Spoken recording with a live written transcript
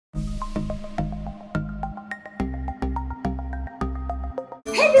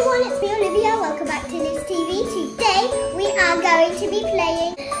Hey everyone, it's me Olivia. Welcome back to LivsTV. Today we are going to be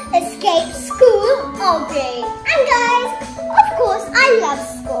playing Escape School Obby. And guys, of course I love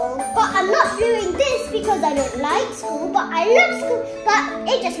school, but I'm not doing this because I don't like school, but I love school, but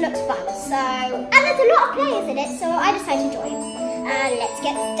it just looks fun. So, and there's a lot of players in it, so I decided to join. And let's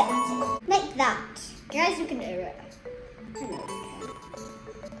get started. Like that. Guys, you can do it.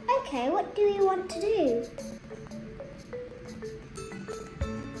 Okay, what do we want to do?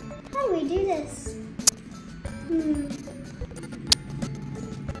 How do we do this?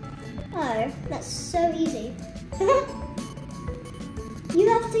 Oh, that's so easy. You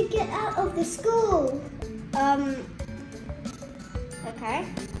have to get out of the school. Okay.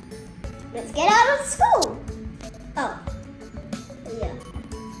 Let's get out of the school. Oh. Yeah.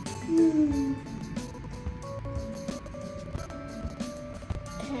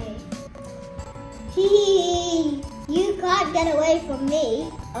 Okay. Hee. You can't get away from me.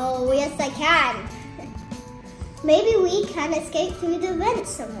 Oh, yes I can. Maybe we can escape through the vent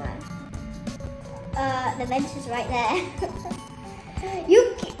somewhere. The vent is right there.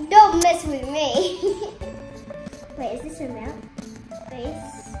 You don't mess with me. Wait, is this a map?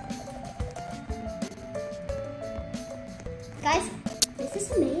 Base. Guys, is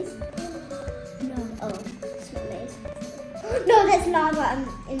this a maze? No. Oh, it's not a maze. No, there's lava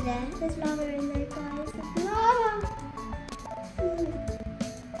in there. There's lava in there, guys. There's lava.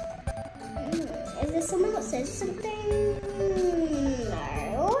 Is there someone that says something?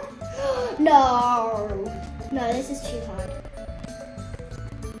 No. No. No, this is too hard.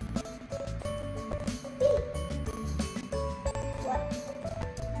 What?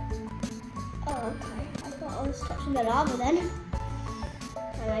 Oh, okay. I thought I was touching the lava then.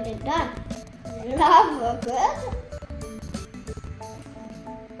 And I did that. Lava, good.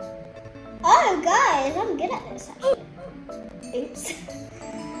 Oh, guys, I'm good at this actually. Oops.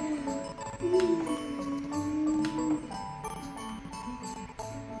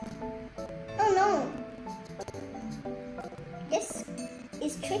 Oh no. This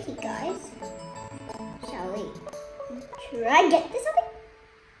is tricky, guys. Shall we try and get this Obby?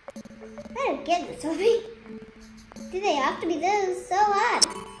 I don't get this Obby. Do they have to be this so hard?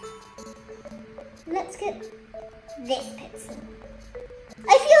 Let's get this pencil.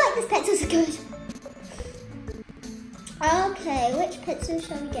 I feel like this pencil's good. Okay, which pencil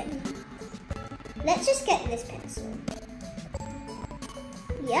shall we get now? Let's just get this pencil.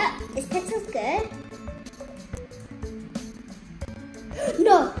 Yeah, this pencil's good.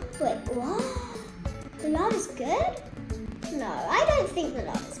 No, wait, what? The lava's good? No, I don't think the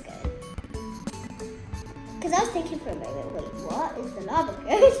lava's good. Because I was thinking for a moment, wait, what? Is the lava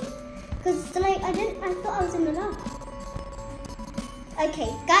good? Because like, I thought I was in the lava. Okay,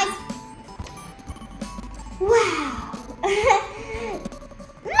 guys. Wow.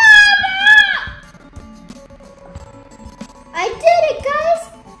 I did it, guys!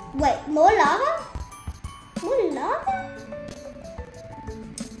 Wait, more lava? More lava?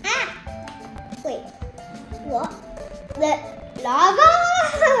 Ah! Wait, what? The lava?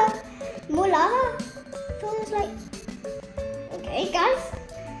 More lava? Feels like... Okay, guys.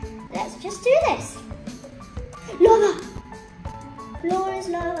 Let's just do this. Lava! Floor is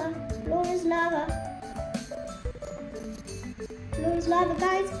lava. Floor is lava. Floor is lava,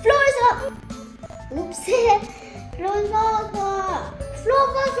 guys. Floor is lava! Oops. Floor is lava! Floor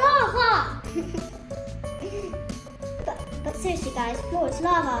is lava! but seriously guys, floor is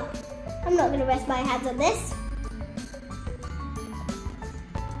lava. I'm not gonna rest my hands on this.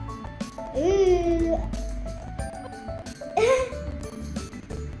 Ooh.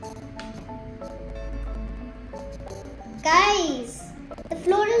 Guys, the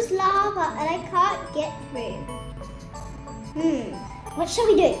floor is lava and I can't get through. What shall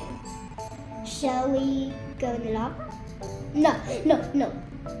we do? Shall we go in the lava? No.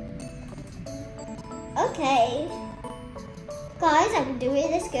 Okay. Guys, I'm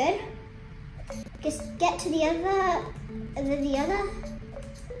doing this good. Just get to the other, and then the other.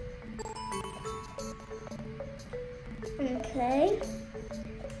 Okay.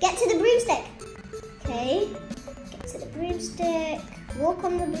 Get to the broomstick. Okay. Get to the broomstick. Walk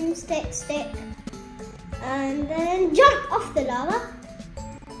on the broomstick stick. And then jump off the lava.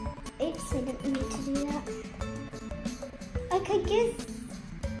 Oops, I didn't need to do that. Okay,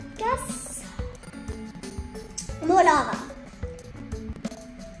 guess. More lava.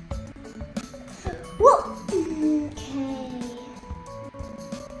 Whoa. Okay.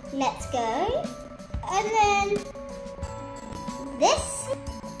 Let's go. And then this.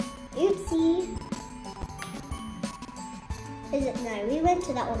 Oopsie. Is it? No, we went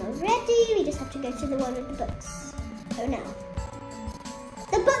to that one already. We just have to go to the one with the books. Oh no.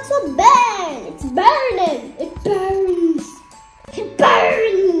 books will burn. It's burning. It burns. It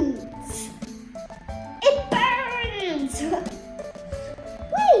burns. It burns.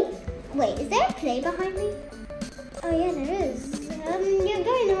 Wait, is there a play behind me? Oh yeah, there is. You're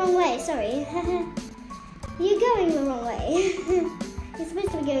going the wrong way, sorry. You're going the wrong way. You're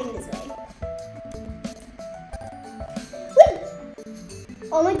supposed to be going this way. Whee!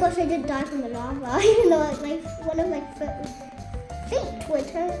 Oh my gosh, I did die from the lava. Even though like one of my feet would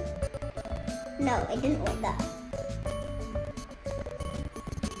hurt. No, I didn't want that.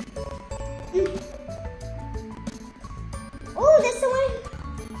 Oh, there's someone.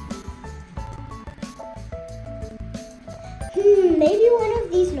 Maybe one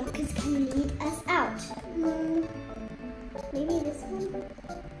of these lockers can lead us out. Maybe this one?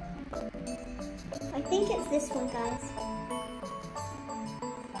 I think it's this one, guys.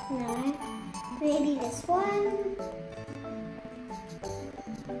 No. Maybe this one?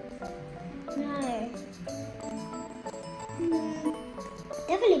 No.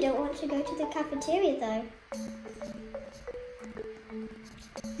 Definitely don't want to go to the cafeteria though.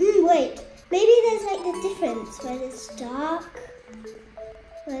 Wait. Maybe there's like the difference where there's dark,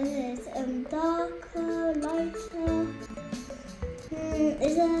 where there's darker, lighter.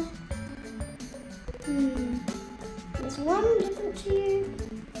 Is there? Is one different to you?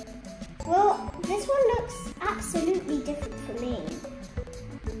 Well, this one looks absolutely different for me.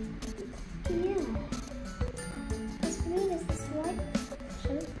 Yeah. As for me, there's this white.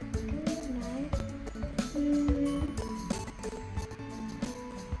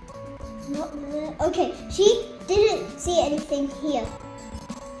 Not there. Okay, she didn't see anything here.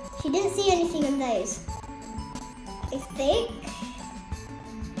 She didn't see anything on those. I think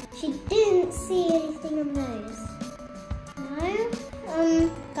she didn't see anything on those.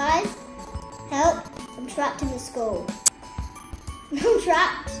 No? Guys, help. I'm trapped in the school. I'm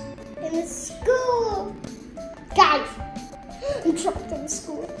trapped in the school. Guys, I'm trapped in the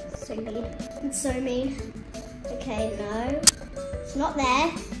school. So mean. It's so mean. Okay, no. It's not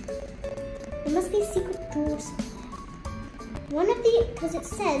there. There must be a secret door somewhere. One of the, because it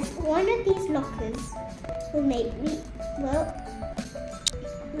says one of these lockers will make me, well,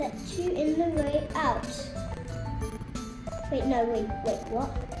 let you in the way out. Wait, no, wait, what?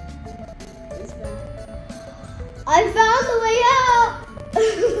 What is that? I found the way out!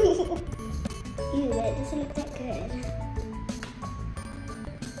 Ew, that doesn't look that good.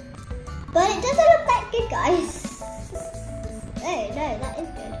 But it doesn't look that good, guys. Oh, no, that is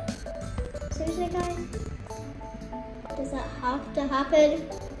good. Seriously, guys? Does that have to happen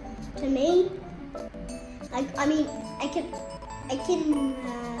to me? I mean, I can, you know,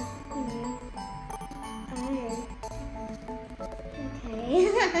 oh. Okay.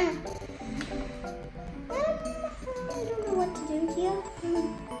 I don't know what to do here.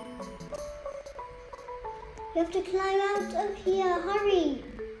 You have to climb out of here, hurry.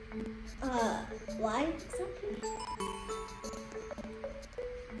 Why exactly?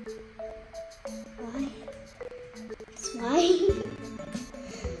 Why? Why?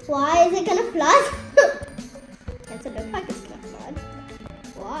 Why is it gonna flood? Doesn't look like it's gonna flood.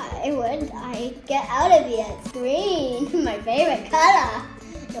 Why would I get out of here? It's green, my favorite color.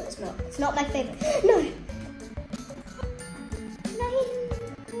 No, it's not. It's not my favorite. No. No.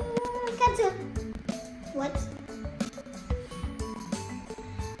 Cancel. What?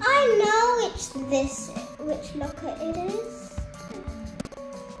 I know which locker it is.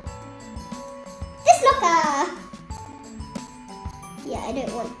 This locker. Yeah, I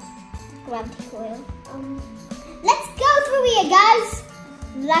don't want gravity coil. Let's go through here, guys.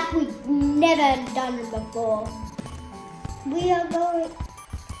 Like we've never done before. We are going.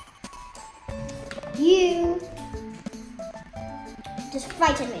 You just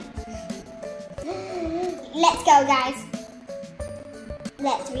frighten me. Let's go, guys.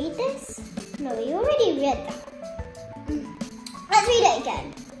 Let's read this. No, we already read that. Let's read it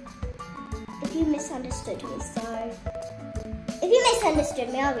again. If you misunderstood me, so. If you misunderstood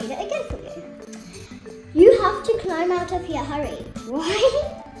me, I'll read it again for you. You have to climb out of here, hurry. Why?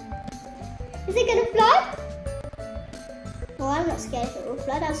 Is it gonna flood? Well, I'm not scared if it will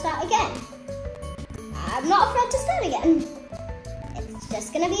flood. I'll start again. I'm not afraid to start again. It's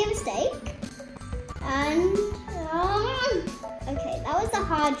just gonna be a mistake. And, okay, that was the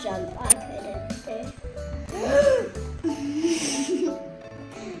hard jump I couldn't do.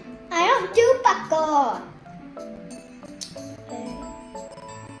 I don't do parkour. Okay.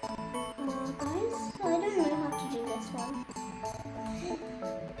 Guys, I don't know how to do this one.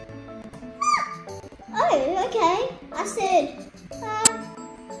 Oh, okay. Acid.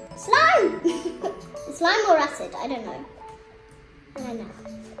 Slime. Slime or acid, I don't know. I know.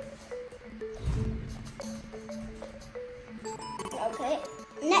 Okay,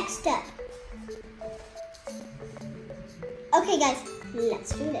 next step. Okay guys,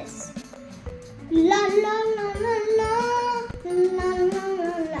 let's do this. La la la la la la la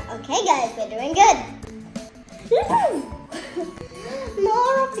la la. Okay guys, we're doing good.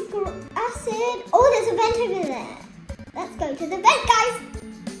 More of the acid. Oh, there's a vent over there. Let's go to the vent, guys,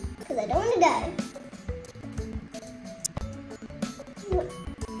 because I don't want to die.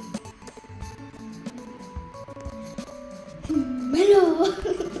 Hello.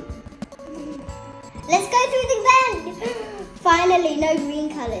 Let's go through the vent. Finally, no green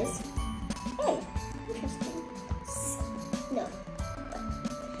colors. Oh, interesting. No.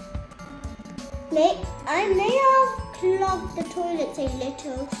 I may have clogged the toilets a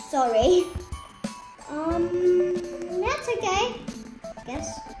little. Sorry. That's okay. I guess.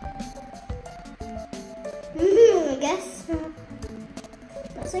 I guess.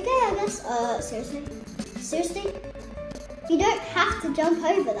 That's okay, I guess. Seriously? Seriously? You don't have to jump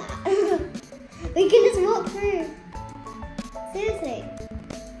over that. We can just walk through. Seriously.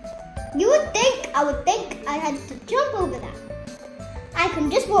 You would think, I would think I had to jump over that. I can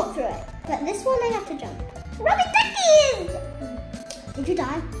just walk through it. But this one I have to jump. Rubber duckies! Did you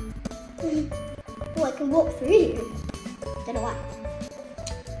die? Oh, I can walk through you. Don't know why.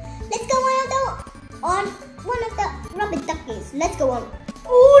 Let's go on one of the rubber duckies. Let's go on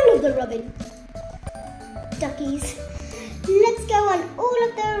all of the rubber duckies. Let's go on all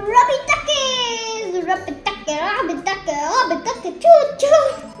of the rubber duckies. Rubber ducky, rubber ducky, rubber ducky, choo choo.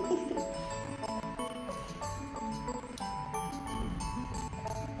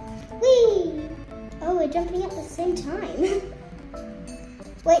 Whee! Oh, we're jumping at the same time.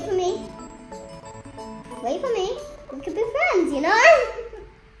 Wait for me. Wait for me. We could be friends, you know?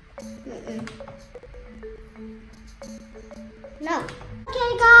 No.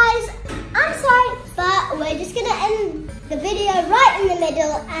 Okay, guys. I'm sorry, but we're just gonna end the video right in the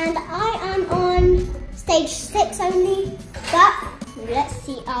middle, and I am on stage 6 only. But let's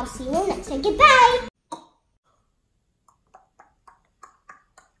see. I'll see you all next time. Goodbye.